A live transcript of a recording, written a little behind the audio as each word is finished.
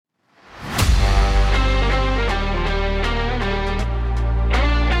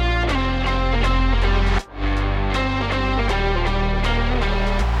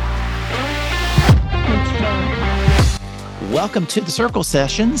Welcome to the Circle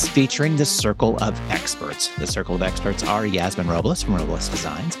Sessions featuring the Circle of Experts. The Circle of Experts are Yasmin Robles from Robles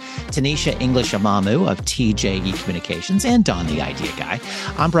Designs, Tanisha English Amamu of TJE Communications, and Don the Idea Guy.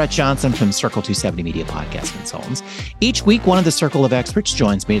 I'm Brett Johnson from Circle 270 Media Podcast Consultants. Each week, one of the Circle of Experts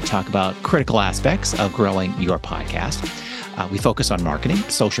joins me to talk about critical aspects of growing your podcast. We focus on marketing,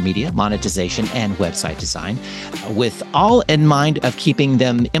 social media, monetization, and website design, with all in mind of keeping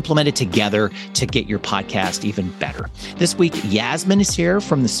them implemented together to get your podcast even better. This week, Yasmin is here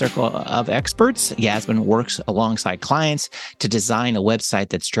from the Circle of Experts. Yasmin works alongside clients to design a website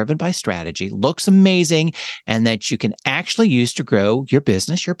that's driven by strategy, looks amazing, and that you can actually use to grow your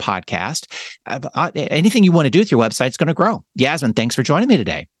business, your podcast. Anything you want to do with your website is going to grow. Yasmin, thanks for joining me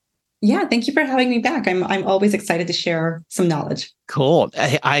today. Yeah, thank you for having me back. I'm always excited to share some knowledge. Cool.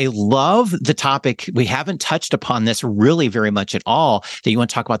 I love the topic. We haven't touched upon this really very much at all, that you want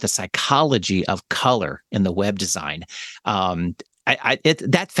to talk about the psychology of color in the web design.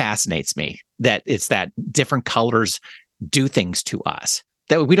 That fascinates me, that it's that different colors do things to us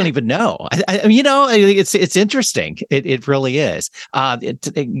that we don't even know. It's interesting. It really is.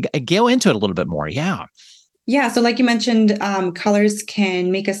 Go into it a little bit more. Yeah. Yeah. So like you mentioned, colors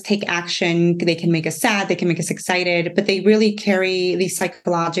can make us take action. They can make us sad. They can make us excited, but they really carry these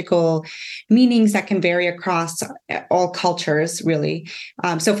psychological meanings that can vary across all cultures, really.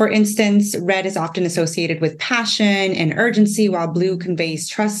 So for instance, red is often associated with passion and urgency, while blue conveys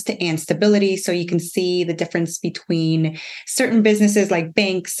trust and stability. So you can see the difference between certain businesses like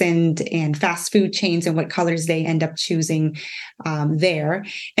banks and fast food chains and what colors they end up choosing there.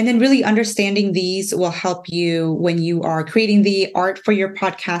 And then really understanding these will help you when you are creating the art for your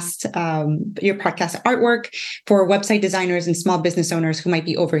podcast artwork, for website designers and small business owners who might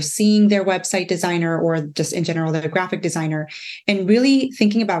be overseeing their website designer or just in general their graphic designer, and really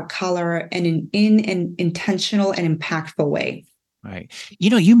thinking about color in an intentional and impactful way. Right.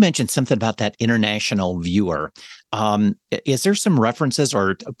 You mentioned something about that international viewer. Is there some references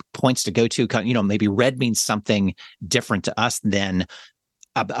or points to go to? Maybe red means something different to us than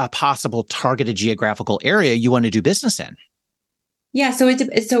a possible targeted geographical area you want to do business in. Yeah, so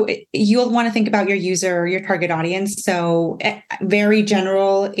you'll want to think about your user, your target audience. So very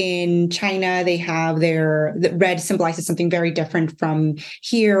general in China, they have the red symbolizes something very different from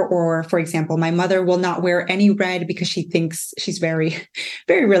here. Or for example, my mother will not wear any red because she thinks she's very,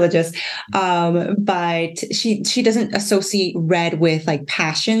 very religious. But she doesn't associate red with like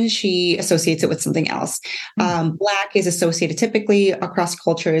passion. She associates it with something else. Black is associated typically across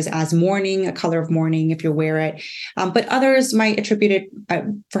cultures as mourning, a color of mourning if you wear it. But others might attribute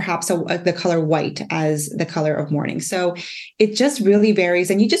perhaps the color white as the color of mourning. So it just really varies.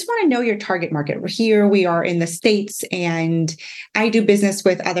 And you just want to know your target market. We are in the States, and I do business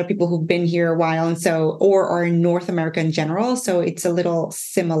with other people who've been here a while, or are in North America in general. So it's a little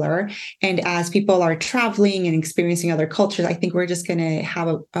similar. And as people are traveling and experiencing other cultures, I think we're just going to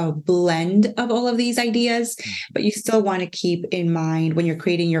have a blend of all of these ideas. But you still want to keep in mind when you're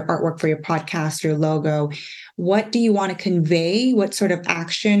creating your artwork for your podcast, your logo, what do you want to convey? What sort of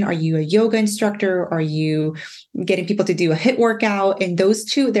action? Are you a yoga instructor? Are you getting people to do a HIIT workout? And those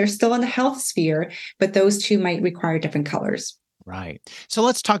two, they're still in the health sphere, but those two might require different colors. Right. So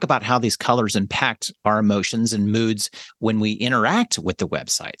let's talk about how these colors impact our emotions and moods when we interact with the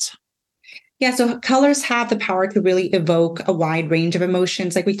websites. Yeah, so colors have the power to really evoke a wide range of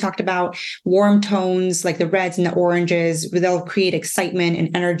emotions. Like we talked about, warm tones like the reds and the oranges, they'll create excitement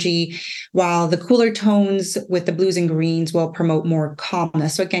and energy, while the cooler tones with the blues and greens will promote more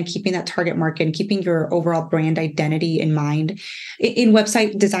calmness. So again, keeping that target market and keeping your overall brand identity in mind. In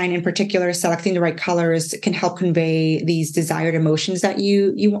website design in particular, selecting the right colors can help convey these desired emotions that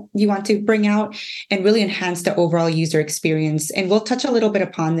you want to bring out and really enhance the overall user experience. And we'll touch a little bit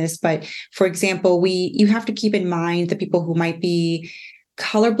upon this, but for example, you have to keep in mind the people who might be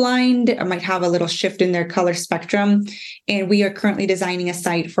colorblind or might have a little shift in their color spectrum. And we are currently designing a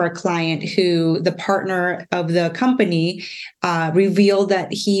site for a client who the partner of the company revealed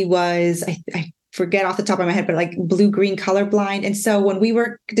that he was, I forget off the top of my head, but like blue-green colorblind. And so when we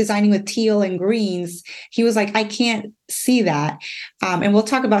were designing with teal and greens, he was like, I can't see that. And we'll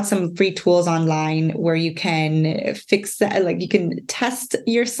talk about some free tools online where you can fix that. Like you can test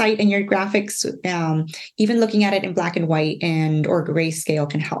your site and your graphics. Even looking at it in black and white or grayscale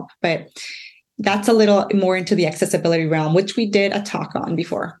can help. But that's a little more into the accessibility realm, which we did a talk on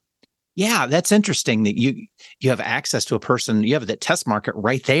before. Yeah, that's interesting that you have access to a person, you have that test market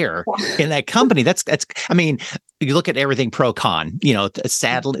right there in that company. you look at everything pro con,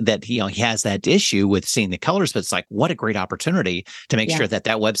 sadly that, he has that issue with seeing the colors, but it's like, what a great opportunity to make sure that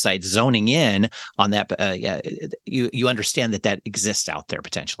website zoning in on that. You understand that exists out there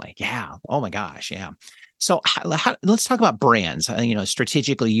potentially. Yeah. Oh my gosh. Yeah. So let's talk about brands,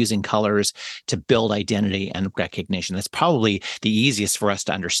 strategically using colors to build identity and recognition. That's probably the easiest for us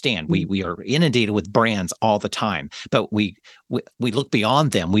to understand. We are inundated with brands all the time, but we look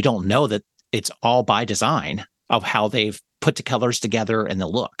beyond them. We don't know that it's all by design of how they've put the colors together and the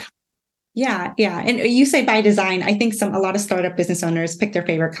look. Yeah. And you say by design, I think a lot of startup business owners pick their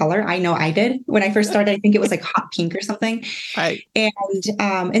favorite color. I know I did when I first started. I think it was like hot pink or something. Right. And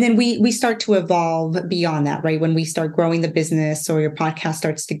then we start to evolve beyond that, right? When we start growing the business or your podcast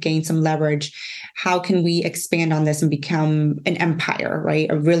starts to gain some leverage, how can we expand on this and become an empire, right?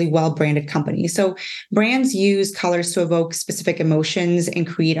 A really well-branded company. So brands use colors to evoke specific emotions and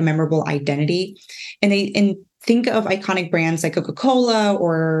create a memorable identity. And think of iconic brands like Coca-Cola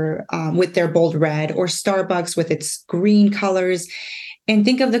or with their bold red, or Starbucks with its green colors. And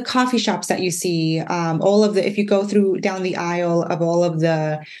think of the coffee shops that you see, if you go down the aisle of all of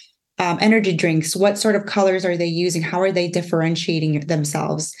the energy drinks, what sort of colors are they using? How are they differentiating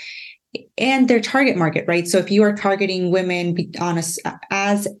themselves? And their target market, right? So if you are targeting women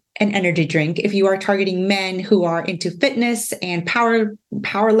as an energy drink, if you are targeting men who are into fitness and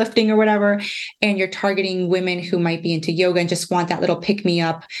powerlifting or whatever, and you're targeting women who might be into yoga and just want that little pick me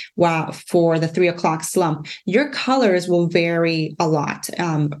up for the 3 o'clock slump, your colors will vary a lot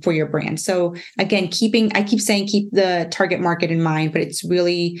for your brand. So again, I keep saying keep the target market in mind, but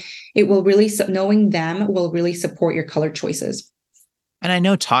knowing them will really support your color choices. And I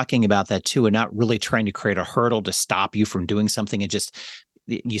know talking about that too, and not really trying to create a hurdle to stop you from doing something, and just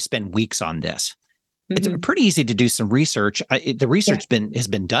you spend weeks on this. It's pretty easy to do some research. The research has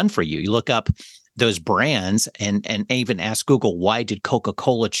been done for you. You look up those brands and even ask Google, why did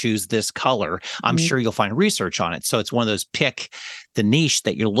Coca-Cola choose this color? I'm sure you'll find research on it. So it's one of those, pick the niche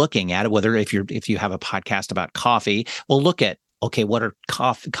that you're looking at. Whether if you have a podcast about coffee, we'll look at, okay, what are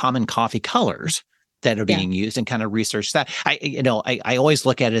common coffee colors that are being used, and kind of research that. I always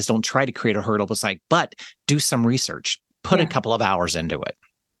look at it as, don't try to create a hurdle. It's like, but do some research, put a couple of hours into it.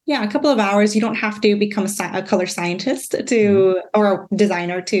 Yeah, a couple of hours. You don't have to become a color scientist or a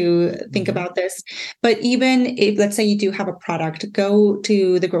designer to think about this. But even if, let's say you do have a product, go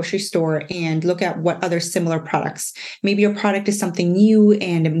to the grocery store and look at what other similar products. Maybe your product is something new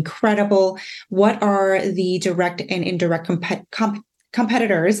and incredible. What are the direct and indirect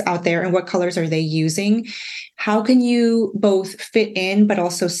competitors out there, and what colors are they using? How can you both fit in but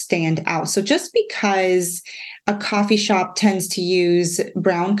also stand out? So just because a coffee shop tends to use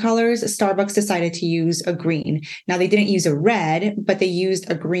brown colors, Starbucks decided to use a green. Now, they didn't use a red, but they used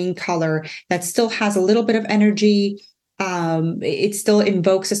a green color that still has a little bit of energy. It still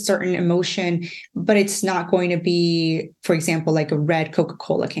invokes a certain emotion, but it's not going to be, for example, like a red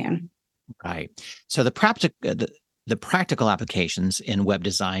Coca-Cola can. Right. So the practical applications in web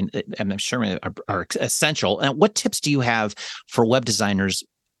design, I'm sure, are essential. And what tips do you have for web designers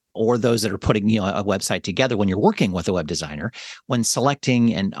or those that are putting a website together, when you're working with a web designer, when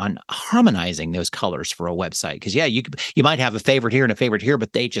selecting and on harmonizing those colors for a website? Because you might have a favorite here and a favorite here,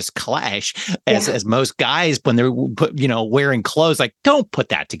 but they just clash as most guys when they're wearing clothes. Like, don't put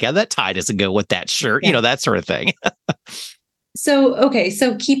that together. That tie doesn't go with that shirt. That sort of thing. So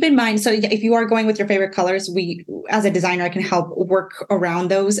keep in mind, so if you are going with your favorite colors, as a designer, I can help work around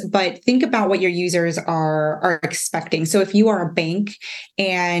those, but think about what your users are expecting. So if you are a bank,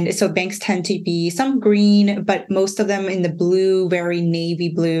 and so banks tend to be some green, but most of them in the blue, very navy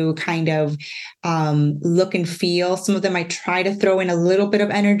blue kind of look and feel. Some of them might try to throw in a little bit of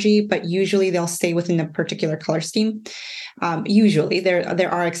energy, but usually they'll stay within a particular color scheme. Usually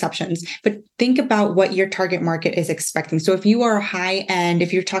there are exceptions, but think about what your target market is expecting. So if you are high end,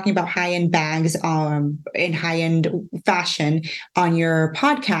 if you're talking about high end bags in high end fashion on your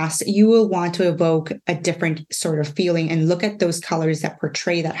podcast, you will want to evoke a different sort of feeling and look at those colors that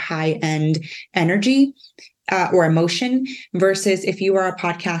portray that high end energy or emotion, versus if you are a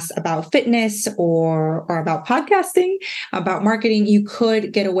podcast about fitness or about podcasting, about marketing, you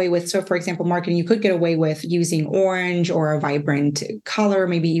could get away with, so for example, marketing, you could get away with using orange or a vibrant color,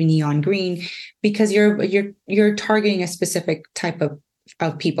 maybe even neon green, because you're targeting a specific type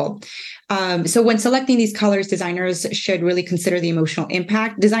of people. So when selecting these colors, designers should really consider the emotional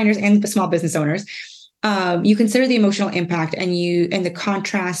impact. Designers and small business owners, you consider the emotional impact and the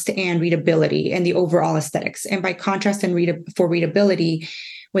contrast and readability and the overall aesthetics. And by contrast and for readability,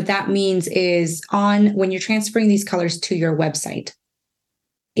 what that means is when you're transferring these colors to your website,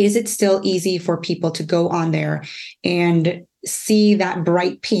 Is it still easy for people to go on there and see that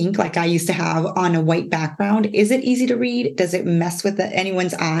bright pink like I used to have on a white background? Is it easy to read? Does it mess with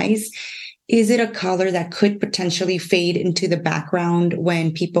anyone's eyes? Is it a color that could potentially fade into the background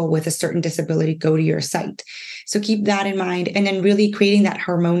when people with a certain disability go to your site? So keep that in mind. And then really creating that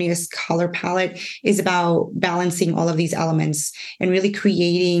harmonious color palette is about balancing all of these elements and really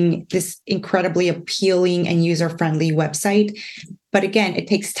creating this incredibly appealing and user-friendly website. But again, it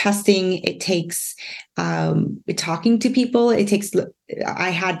takes testing. It takes talking to people. I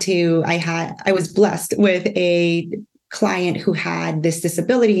was blessed with a client who had this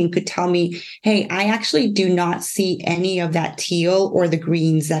disability and could tell me, hey, I actually do not see any of that teal or the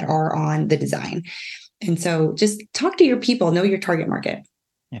greens that are on the design. And so just talk to your people, know your target market.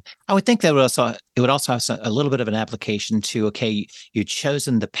 Yeah. I would think that it would also have a little bit of an application to, okay, you've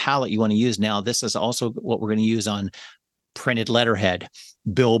chosen the palette you want to use. Now, this is also what we're going to use on printed letterhead,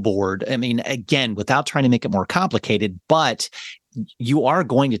 billboard. I mean, again, without trying to make it more complicated, but you are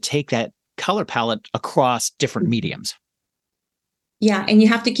going to take that color palette across different mediums. Yeah. And you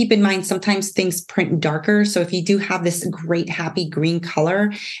have to keep in mind, sometimes things print darker. So if you do have this great happy green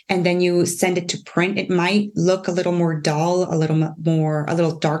color and then you send it to print, it might look a little more dull, a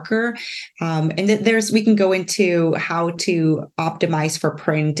little darker. And we can go into how to optimize for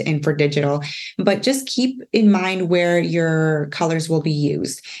print and for digital, but just keep in mind where your colors will be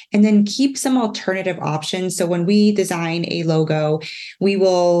used and then keep some alternative options. So when we design a logo, we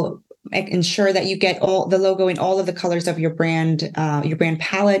will ensure that you get all the logo in all of the colors of your brand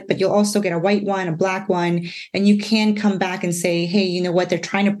palette, but you'll also get a white one, a black one, and you can come back and say, hey, you know what? They're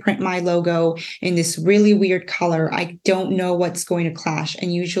trying to print my logo in this really weird color. I don't know what's going to clash.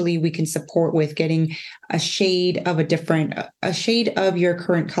 And usually we can support with getting a shade of your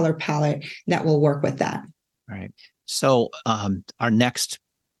current color palette that will work with that. All right. So our next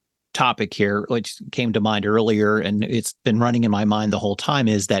topic here, which came to mind earlier, and it's been running in my mind the whole time,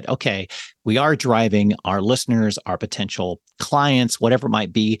 is that, okay, we are driving our listeners, our potential clients, whatever it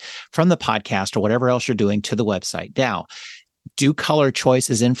might be, from the podcast or whatever else you're doing to the website. Now, do color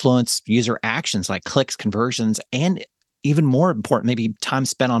choices influence user actions like clicks, conversions, and even more important, maybe time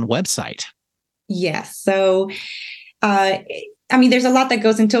spent on a website? Yes. So, there's a lot that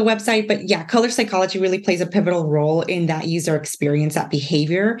goes into a website, but yeah, color psychology really plays a pivotal role in that user experience, that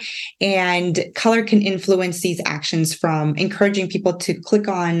behavior. And color can influence these actions, from encouraging people to click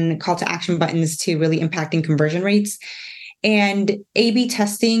on call to action buttons to really impacting conversion rates. And A/B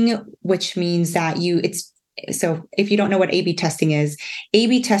testing, which means that so if you don't know what A/B testing is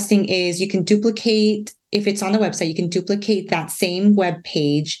you can duplicate, if it's on the website, you can duplicate that same web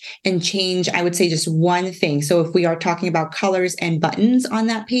page and change, I would say, just one thing. So if we are talking about colors and buttons on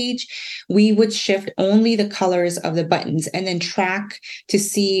that page, we would shift only the colors of the buttons and then track to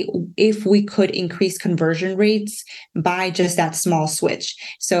see if we could increase conversion rates by just that small switch.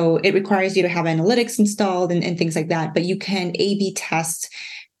 So it requires you to have analytics installed and things like that, but you can A/B test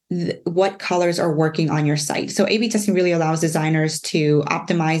what colors are working on your site. So A/B testing really allows designers to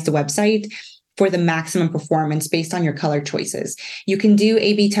optimize the website for the maximum performance based on your color choices. You can do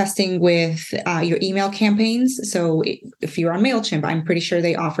A/B testing with your email campaigns. So if you're on MailChimp, I'm pretty sure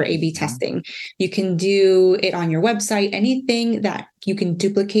they offer A/B testing. You can do it on your website, anything that you can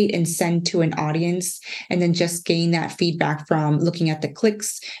duplicate and send to an audience, and then just gain that feedback from looking at the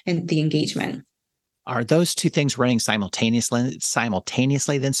clicks and the engagement. Are those two things running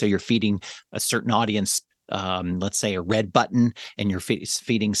simultaneously then? So you're feeding a certain audience, let's say a red button, and you're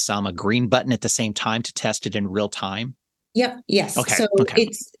feeding some a green button at the same time to test it in real time? Yep. Yes. Okay. So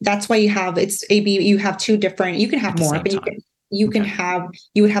that's why it's A/B. You have two different, you can have more, but you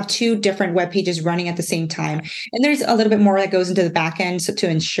would have two different web pages running at the same time. And there's a little bit more that goes into the back end, so to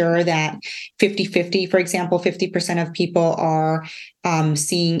ensure that 50-50, for example, 50% of people are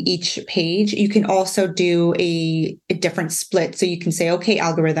seeing each page. You can also do a different split. So you can say, okay,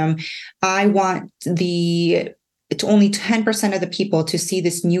 algorithm, I want it's only 10% of the people to see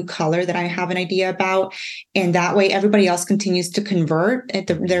this new color that I have an idea about. And that way everybody else continues to convert at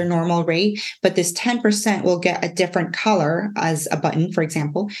their normal rate. But this 10% will get a different color as a button, for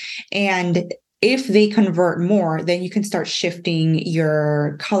example. And if they convert more, then you can start shifting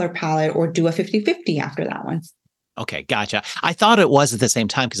your color palette or do a 50-50 after that one. Okay, gotcha. I thought it was at the same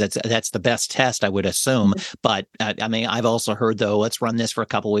time because that's the best test, I would assume. Mm-hmm. But I've also heard, though, let's run this for a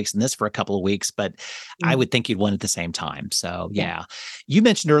couple of weeks and this for a couple of weeks. But I would think you'd want at the same time. So yeah. You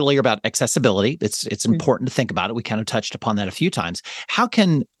mentioned earlier about accessibility. It's important to think about it. We kind of touched upon that a few times. How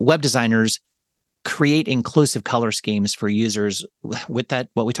can web designers create inclusive color schemes for users with that,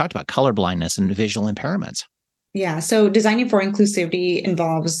 what we talked about, color blindness and visual impairments? Yeah. So designing for inclusivity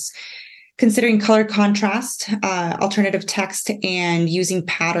involves considering color contrast, alternative text, and using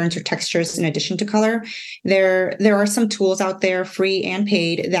patterns or textures in addition to color. There are some tools out there, free and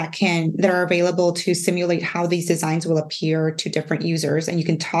paid, that are available to simulate how these designs will appear to different users, and you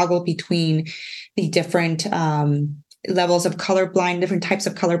can toggle between the different levels of different types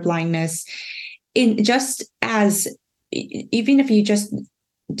of color blindness. In just as even if you just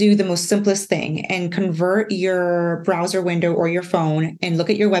do the most simplest thing and convert your browser window or your phone and look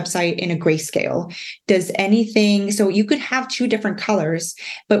at your website in a grayscale. So you could have two different colors,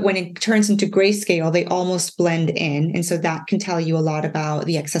 but when it turns into grayscale, they almost blend in. And so that can tell you a lot about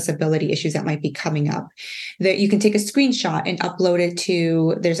the accessibility issues that might be coming up. That you can take a screenshot and upload it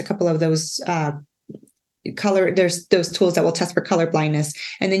to, there's a couple of those there's those tools that will test for color blindness,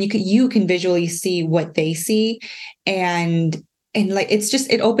 and then you can visually see what they see, and like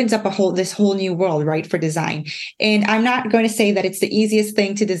it opens up this whole new world, right, for design. And I'm not going to say that it's the easiest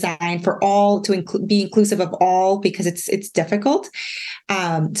thing to design for all, to be inclusive of all, because it's difficult.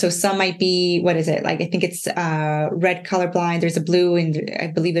 So some might be, what is it, like I think it's red colorblind, there's a blue, and I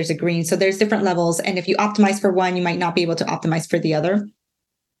believe there's a green, so there's different levels, and if you optimize for one, you might not be able to optimize for the other.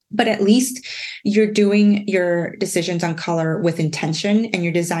 But at least you're doing your decisions on color with intention, and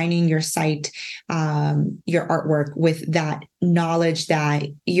you're designing your site, your artwork with that knowledge that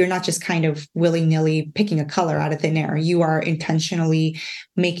you're not just kind of willy-nilly picking a color out of thin air. You are intentionally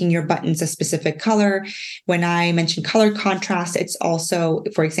making your buttons a specific color. When I mention color contrast, it's also,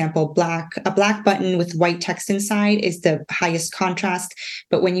 for example, a black button with white text inside is the highest contrast.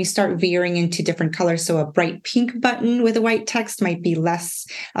 But when you start veering into different colors, so a bright pink button with a white text might be less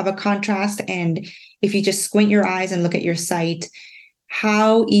of a contrast. And if you just squint your eyes and look at your site,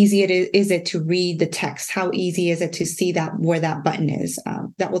 how easy is it to read the text? How easy is it to see that where that button is?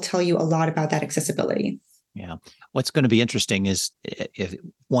 That will tell you a lot about that accessibility. Yeah. What's going to be interesting is if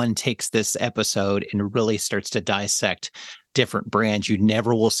one takes this episode and really starts to dissect different brands, you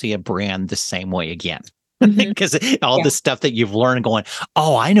never will see a brand the same way again. Because all the stuff that you've learned going,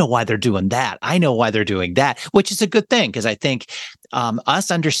 oh, I know why they're doing that. I know why they're doing that, which is a good thing, because I think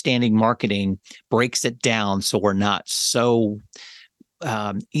us understanding marketing breaks it down so we're not so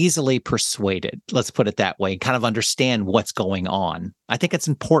easily persuaded, let's put it that way, kind of understand what's going on. I think it's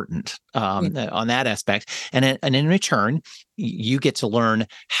important on that aspect. And in return, you get to learn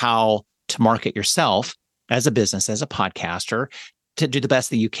how to market yourself as a business, as a podcaster, to do the best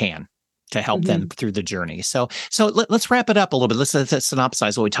that you can to help them through the journey. So let's wrap it up a little bit. Let's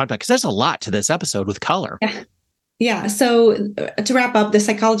synopsize what we talked about, because there's a lot to this episode with color. Yeah. So to wrap up, the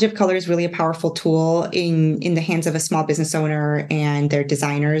psychology of color is really a powerful tool in the hands of a small business owner and their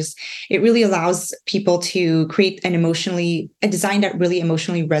designers. It really allows people to create a design that really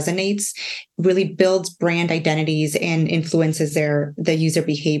emotionally resonates, really builds brand identities and influences the user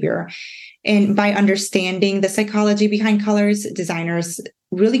behavior. And by understanding the psychology behind colors, designers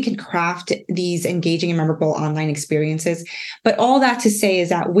really can craft these engaging and memorable online experiences. But all that to say is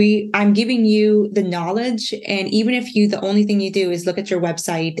that I'm giving you the knowledge. And even if the only thing you do is look at your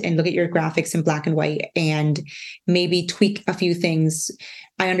website and look at your graphics in black and white and maybe tweak a few things,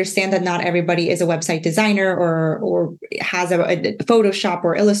 I understand that not everybody is a website designer or has a Photoshop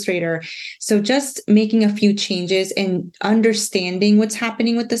or Illustrator. So just making a few changes and understanding what's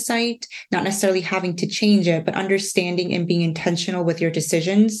happening with the site, not necessarily having to change it, but understanding and being intentional with your decisions.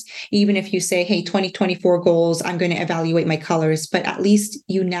 Even if you say, hey, 2024 goals, I'm going to evaluate my colors, but at least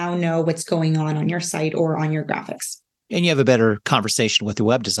you now know what's going on your site or on your graphics. And you have a better conversation with the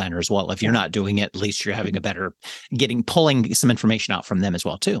web designer as well. If you're not doing it, at least you're having a better pulling some information out from them as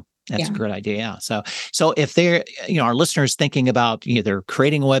well too. That's a great idea. Yeah. So if they're, our listeners thinking about either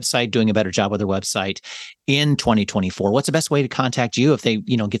creating a website, doing a better job with their website in 2024, what's the best way to contact you if they,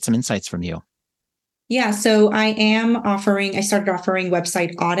 get some insights from you? Yeah, so I started offering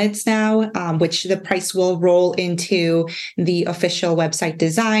website audits now, which the price will roll into the official website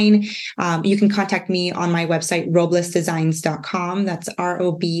design. You can contact me on my website, roblesdesigns.com. That's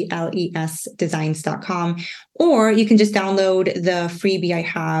ROBLES designs.com. Or you can just download the freebie I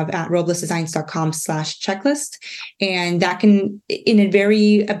have at roblesdesigns.com/checklist. And that can, in a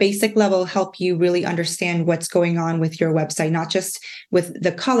basic level, help you really understand what's going on with your website, not just with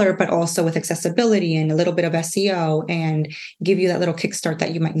the color, but also with accessibility and a little bit of SEO, and give you that little kickstart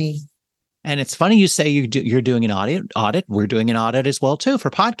that you might need. And it's funny you say you're doing an audit. We're doing an audit as well, too,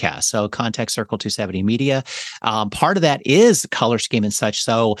 for podcasts. So Context Circle 270 Media. Part of that is color scheme and such.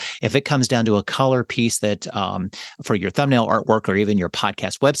 So if it comes down to a color piece that for your thumbnail artwork or even your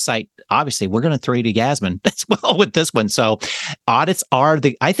podcast website, obviously we're going to throw you to Yasmin as well with this one. So audits are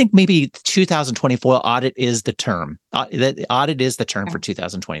I think maybe 2024 audit is the term. The audit is the term for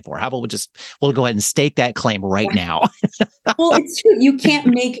 2024. How about we'll go ahead and stake that claim right now. Well, it's true. You can't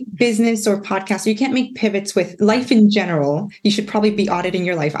make business or podcasts. You can't make pivots with life in general. You should probably be auditing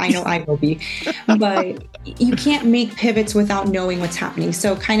your life. I know I will be, but you can't make pivots without knowing what's happening.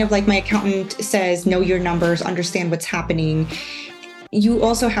 So kind of like my accountant says, know your numbers, understand what's happening. You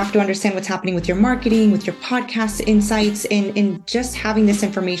also have to understand what's happening with your marketing, with your podcast insights, and just having this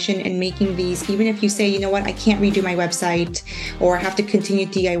information and making these, even if you say, you know what, I can't redo my website or I have to continue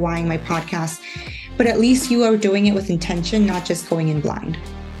DIYing my podcast, but at least you are doing it with intention, not just going in blind.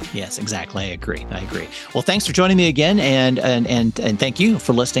 Yes, exactly. I agree. Well, thanks for joining me again, and thank you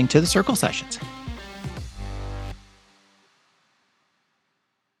for listening to the Circle Sessions.